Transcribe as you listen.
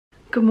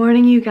Good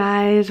morning, you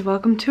guys.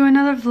 Welcome to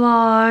another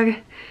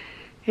vlog.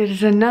 It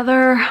is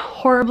another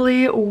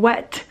horribly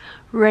wet,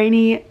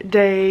 rainy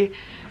day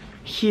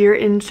here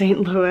in St.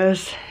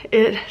 Louis.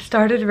 It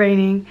started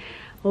raining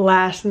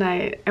last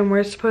night and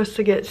we're supposed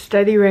to get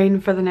steady rain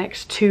for the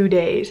next 2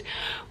 days,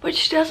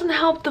 which doesn't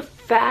help the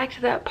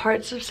fact that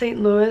parts of St.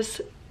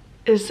 Louis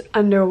is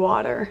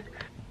underwater.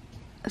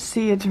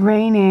 See, it's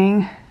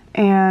raining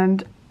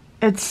and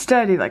it's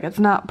steady, like it's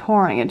not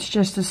pouring. It's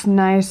just this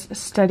nice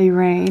steady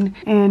rain,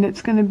 and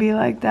it's gonna be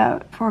like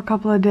that for a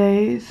couple of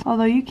days.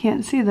 Although you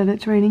can't see that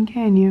it's raining,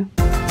 can you?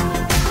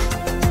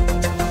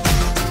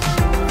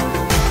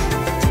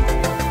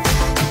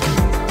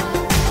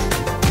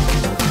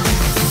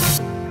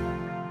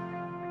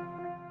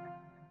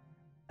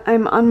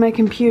 I'm on my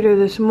computer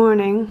this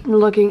morning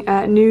looking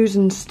at news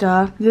and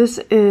stuff. This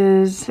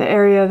is the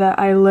area that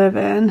I live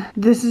in.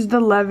 This is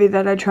the levee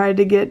that I tried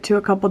to get to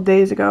a couple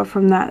days ago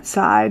from that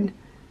side.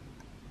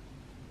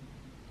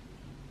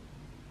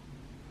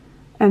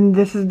 And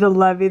this is the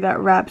levee that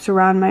wraps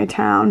around my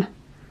town.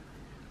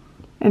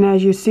 And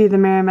as you see, the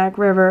Merrimack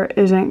River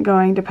isn't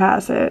going to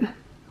pass it,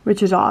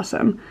 which is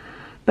awesome.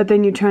 But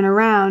then you turn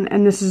around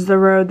and this is the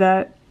road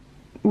that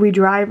we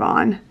drive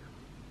on.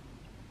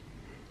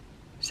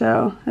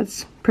 So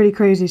that's pretty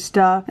crazy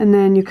stuff. And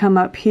then you come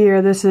up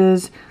here, this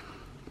is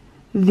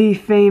the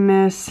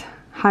famous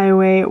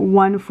Highway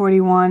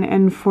 141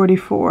 and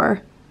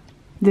 44.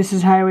 This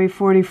is Highway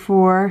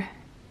 44.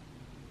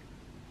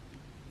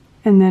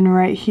 And then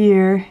right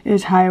here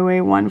is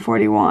Highway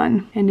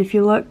 141. And if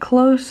you look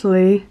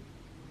closely,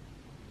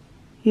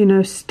 you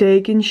know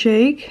Steak and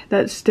Shake,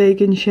 that's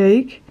Steak and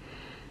Shake.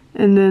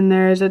 And then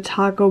there's a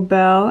Taco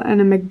Bell and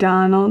a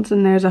McDonald's,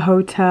 and there's a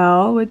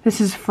hotel. This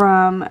is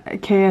from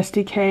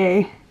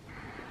KSDK,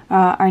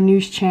 our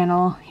news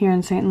channel here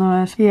in St.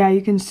 Louis. Yeah,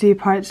 you can see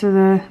parts of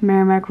the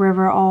Merrimack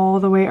River all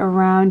the way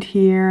around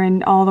here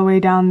and all the way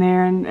down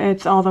there, and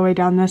it's all the way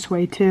down this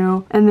way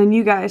too. And then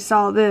you guys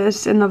saw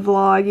this in the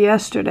vlog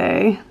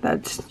yesterday.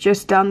 That's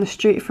just down the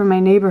street from my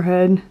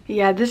neighborhood.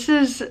 Yeah, this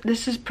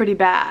is pretty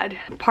bad.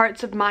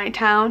 Parts of my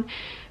town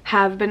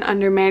have been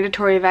under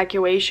mandatory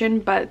evacuation,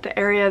 but the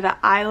area that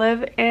I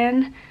live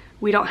in,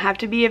 we don't have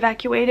to be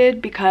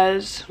evacuated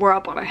because we're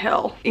up on a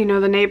hill. You know,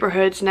 the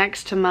neighborhoods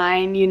next to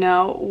mine, you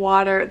know,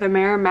 water, the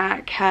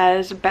Merrimack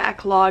has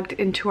backlogged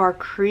into our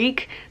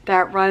creek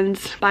that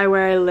runs by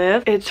where I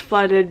live. It's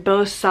flooded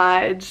both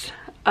sides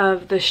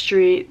of the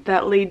street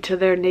that lead to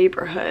their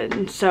neighborhood,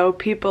 and so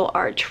people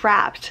are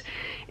trapped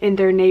in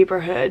their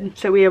neighborhood.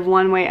 So we have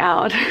one way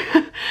out,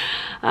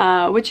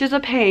 which is a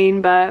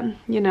pain, but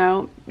you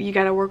know, you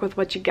gotta work with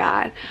what you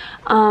got.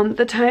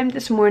 The time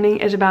this morning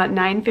is about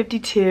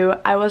 9:52.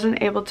 I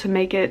wasn't able to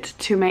make it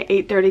to my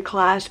 8:30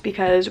 class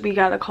because we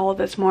got a call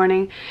this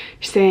morning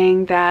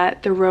saying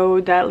that the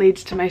road that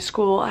leads to my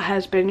school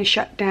has been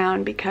shut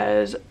down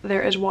because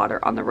there is water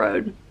on the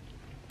road.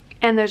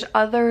 And there's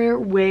other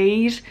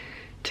ways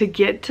to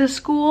get to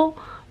school,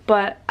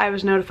 but I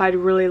was notified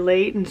really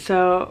late, and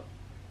so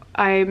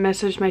I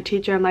messaged my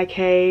teacher. I'm like,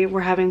 hey, we're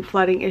having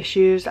flooding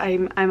issues.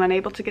 I'm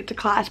unable to get to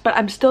class, but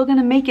I'm still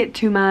gonna make it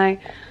to my,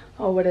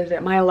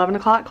 my 11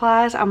 o'clock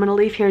class. I'm gonna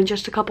leave here in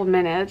just a couple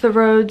minutes. The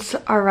roads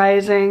are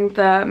rising.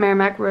 The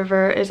Merrimack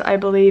River is, I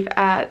believe,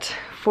 at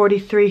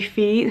 43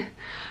 feet.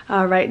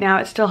 Right now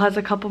it still has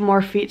a couple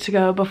more feet to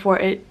go before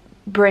it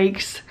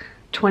breaks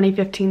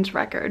 2015's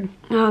record.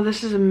 Oh,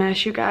 this is a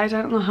mess, you guys.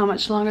 I don't know how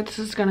much longer this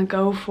is gonna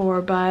go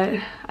for, but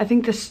I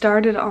think this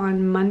started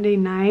on Monday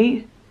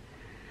night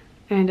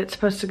and it's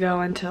supposed to go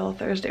until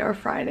Thursday or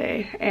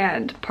Friday.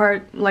 And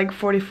part, like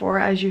 44,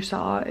 as you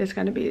saw, is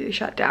gonna be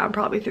shut down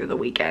probably through the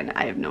weekend.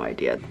 I have no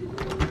idea.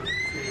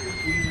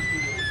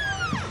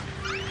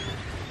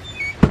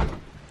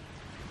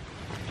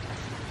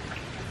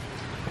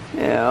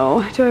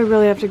 Ew, do I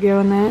really have to go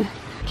in that?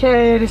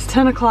 Okay, it is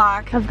 10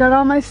 o'clock. I've got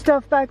all my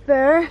stuff back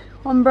there.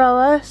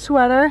 Umbrella,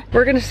 sweater.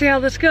 We're gonna see how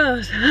this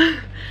goes.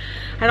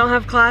 I don't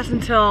have class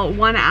until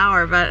 1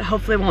 hour, but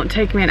hopefully it won't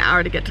take me an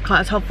hour to get to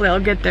class. Hopefully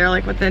I'll get there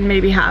like within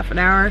maybe half an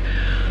hour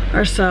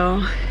or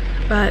so.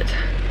 But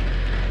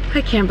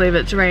I can't believe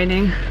it's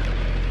raining.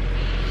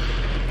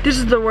 This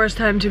is the worst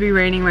time to be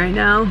raining right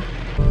now.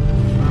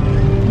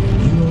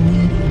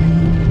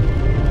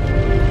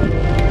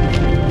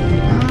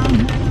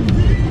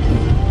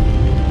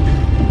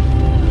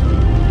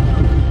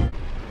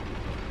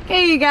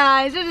 Hey you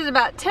guys, it is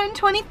about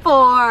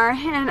 10:24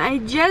 and I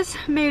just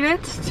made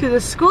it to the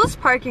school's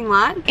parking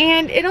lot,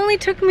 and it only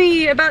took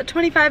me about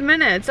 25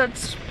 minutes.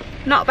 That's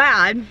not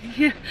bad.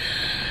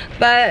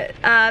 But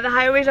the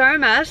highways are a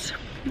mess,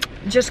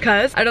 just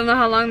cause. I don't know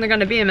how long they're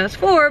gonna be a mess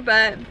for,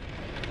 but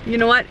you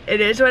know what?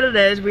 It is what it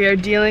is. We are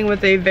dealing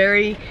with a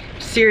very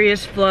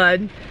serious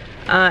flood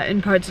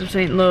in parts of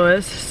St.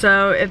 Louis.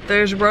 So if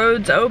there's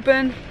roads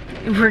open,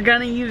 we're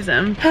gonna use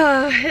them.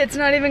 It's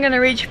not even gonna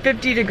reach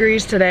 50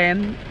 degrees today.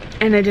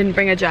 And I didn't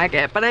bring a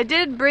jacket, but I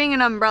did bring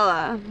an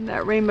umbrella,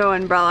 that rainbow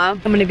umbrella.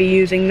 I'm gonna be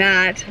using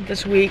that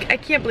this week. I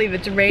can't believe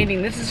it's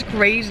raining. This is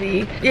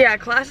crazy. Yeah,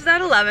 class is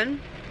at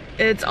 11.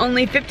 It's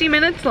only 50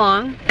 minutes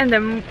long, and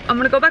then I'm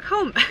gonna go back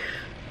home.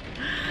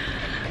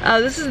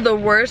 This is the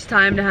worst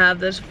time to have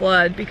this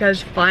flood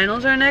because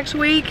finals are next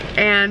week,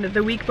 and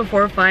the week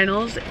before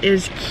finals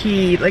is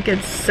key. Like,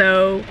 it's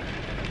so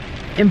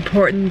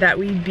important that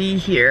we be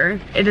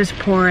here. It is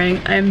pouring.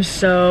 I'm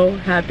so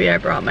happy I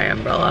brought my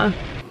umbrella.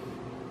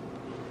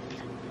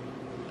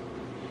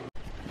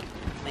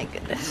 My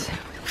goodness.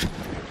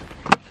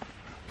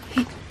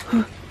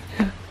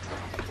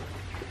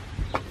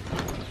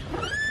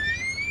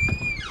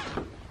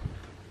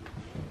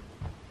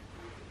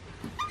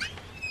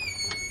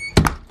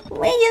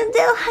 Well, you're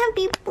so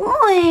happy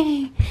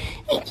boy.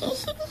 Happy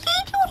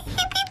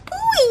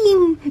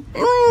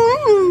boy.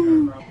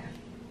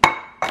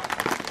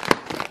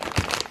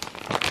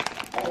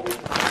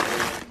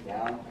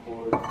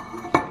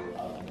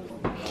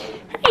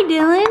 Hi,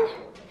 Dylan.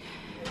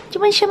 Do you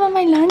want some of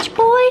my lunch,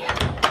 boy?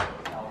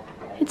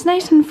 It's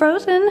nice and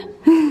frozen.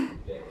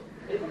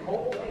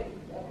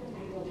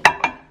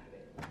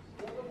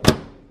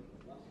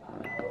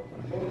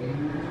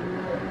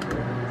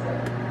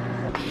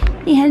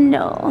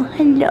 Hello,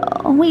 hello.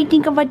 What do you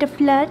think about the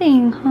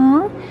flooding,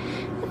 huh?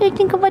 What do you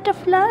think about the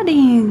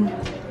flooding?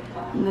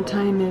 And the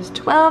time is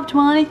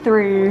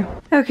 12:23.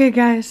 Okay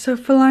guys, so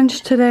for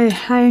lunch today,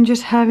 I am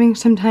just having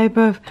some type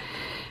of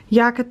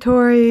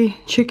yakitori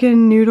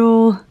chicken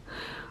noodle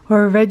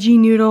or veggie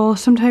noodle,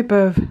 some type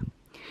of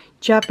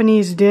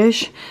Japanese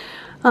dish.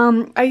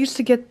 I used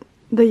to get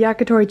the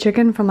yakitori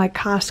chicken from like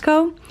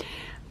Costco,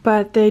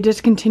 but they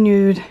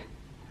discontinued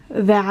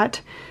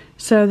that.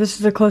 So this is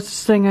the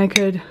closest thing I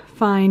could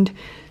find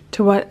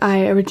to what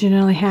I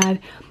originally had.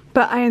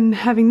 But I am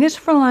having this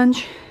for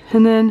lunch,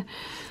 and then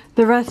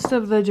the rest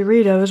of the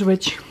Doritos,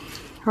 which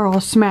are all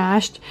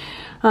smashed.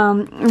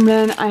 And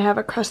then I have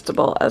a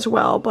Crustable as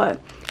well, but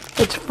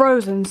it's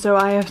frozen, so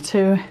I have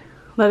to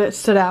let it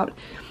sit out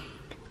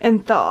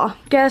and thaw.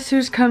 Guess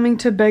who's coming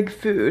to beg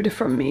food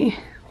from me?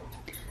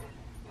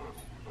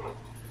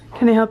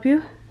 Can I help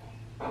you?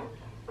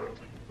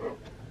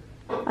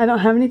 I don't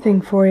have anything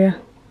for you.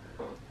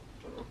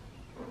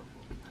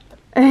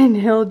 And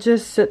he'll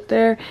just sit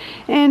there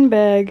and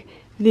beg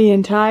the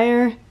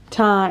entire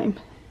time.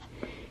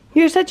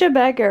 You're such a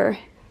beggar.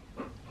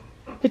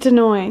 It's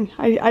annoying.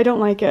 I don't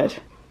like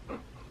it.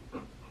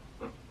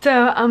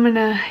 So I'm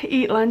gonna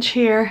eat lunch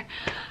here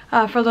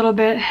for a little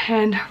bit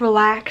and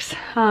relax.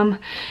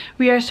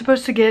 We are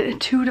supposed to get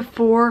 2 to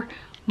 4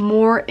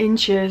 more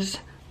inches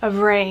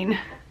of rain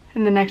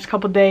in the next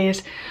couple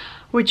days,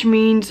 which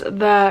means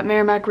the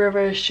Merrimack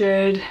River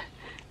should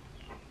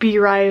be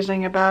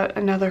rising about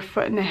another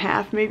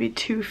 1.5 feet, maybe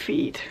 2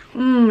 feet.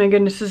 My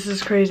goodness, this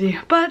is crazy.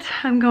 But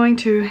I'm going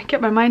to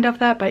get my mind off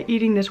that by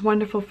eating this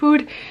wonderful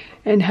food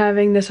and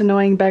having this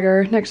annoying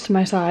beggar next to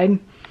my side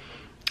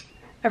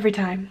every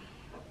time.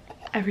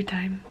 Every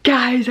time.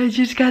 Guys, I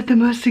just got the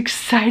most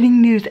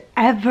exciting news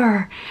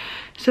ever.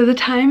 So the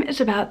time is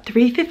about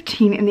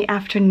 3:15 in the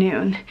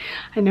afternoon.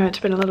 I know it's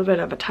been a little bit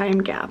of a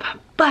time gap,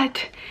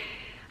 but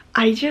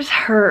I just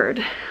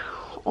heard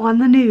on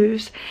the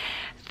news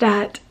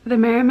that the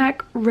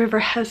Merrimack River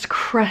has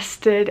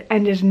crested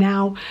and is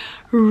now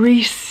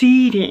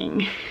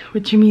receding,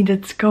 which means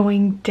it's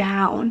going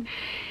down.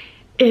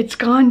 It's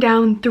gone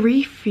down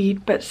 3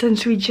 feet, but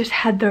since we just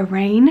had the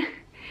rain,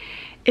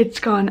 it's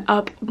gone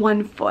up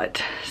 1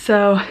 foot.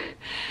 So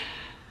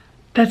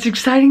that's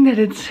exciting that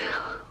it's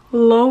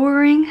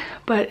lowering,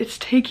 but it's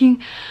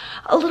taking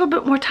a little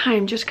bit more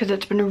time just because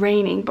it's been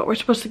raining, but we're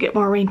supposed to get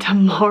more rain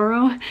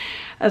tomorrow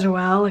as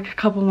well, like a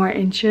couple more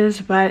inches,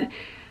 but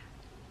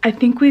I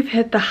think we've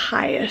hit the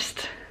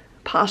highest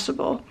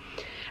possible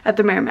at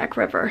the Merrimack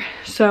River.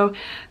 So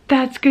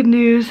that's good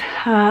news.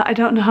 I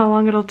don't know how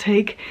long it'll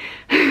take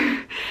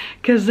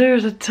because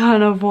there's a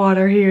ton of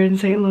water here in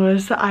St.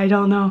 Louis. I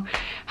don't know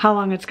how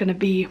long it's gonna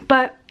be,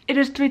 but it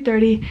is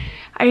 3:30.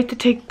 I have to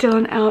take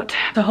Dylan out,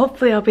 so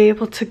hopefully I'll be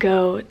able to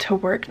go to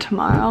work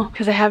tomorrow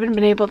because I haven't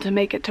been able to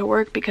make it to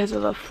work because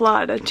of the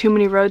flood. Too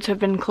many roads have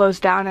been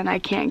closed down and I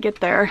can't get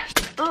there.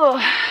 Oh,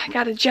 I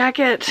got a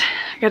jacket.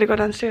 I gotta go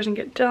downstairs and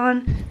get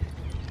Dylan.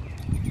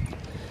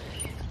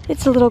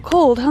 It's a little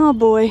cold, huh,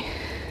 boy?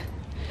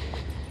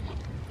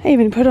 I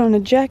even put on a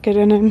jacket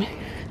and I'm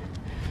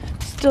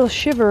still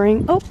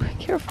shivering. Oh,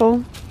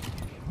 careful.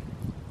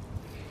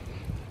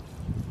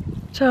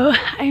 So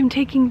I am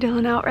taking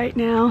Dylan out right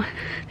now.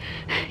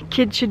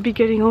 Kids should be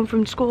getting home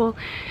from school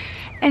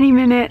any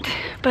minute,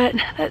 but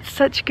that's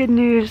such good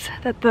news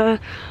that the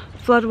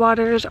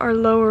floodwaters are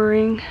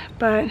lowering,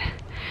 but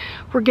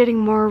we're getting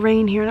more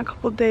rain here in a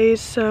couple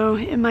days, so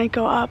it might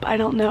go up, I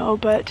don't know,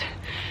 but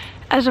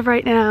as of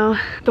right now,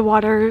 the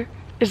water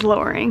is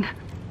lowering,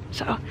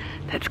 so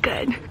that's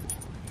good.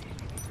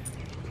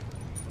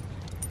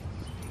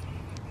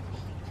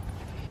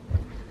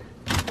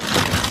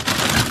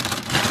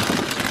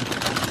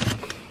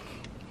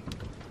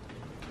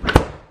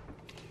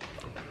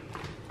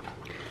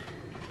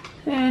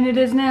 And it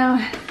is now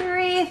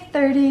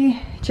 3:30.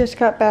 Just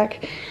got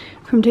back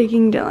from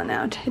taking Dylan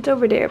out. It's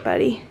over there,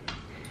 buddy.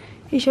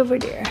 He's over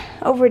there.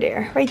 Over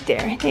there. Right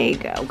there. There you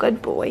go.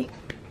 Good boy.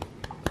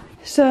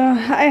 So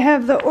I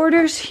have the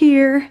orders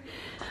here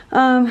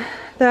that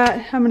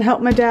I'm gonna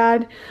help my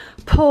dad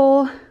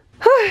pull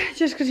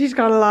just because he's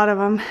got a lot of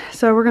them.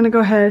 So we're gonna go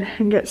ahead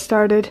and get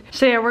started.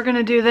 So yeah, we're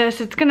gonna do this.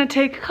 It's gonna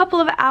take a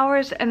couple of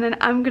hours and then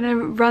I'm gonna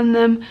run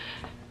them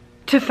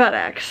to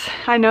FedEx.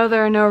 I know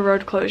there are no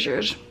road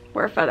closures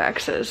where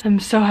FedEx is. I'm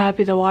so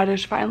happy the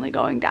water's finally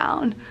going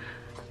down.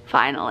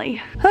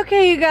 Finally.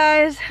 Okay, you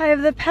guys, I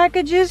have the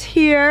packages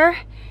here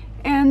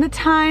and the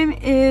time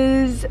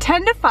is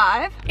 10 to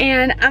 5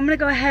 and I'm gonna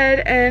go ahead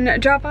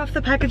and drop off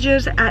the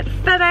packages at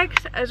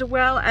FedEx as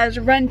well as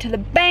run to the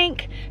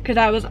bank because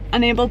I was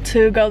unable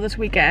to go this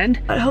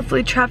weekend. But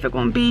hopefully traffic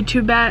won't be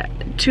too bad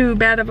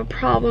of a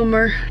problem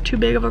or too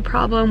big of a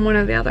problem, one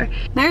or the other.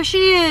 There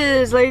she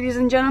is, ladies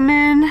and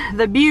gentlemen,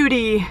 the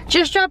beauty.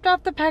 Just dropped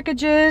off the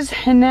packages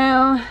and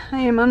now I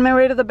am on my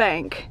way to the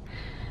bank.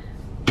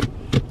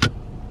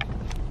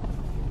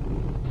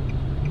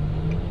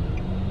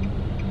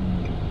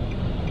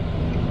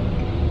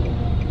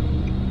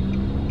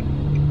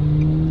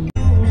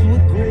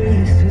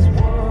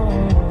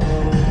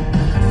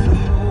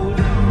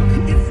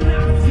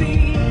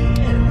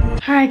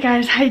 Alright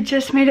guys, I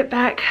just made it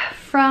back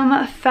from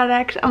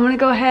FedEx. I'm gonna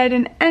go ahead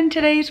and end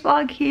today's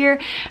vlog here.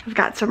 I've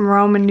got some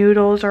Roman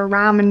noodles or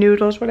ramen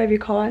noodles, whatever you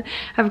call it.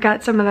 I've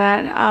got some of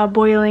that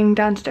boiling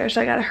downstairs,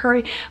 so I gotta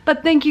hurry.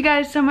 But thank you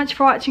guys so much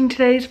for watching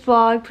today's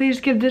vlog. Please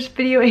give this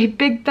video a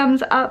big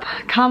thumbs up,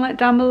 comment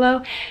down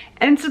below,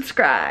 and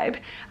subscribe.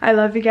 I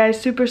love you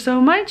guys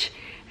so much,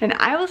 and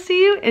I will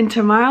see you in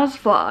tomorrow's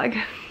vlog.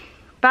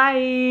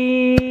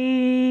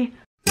 Bye!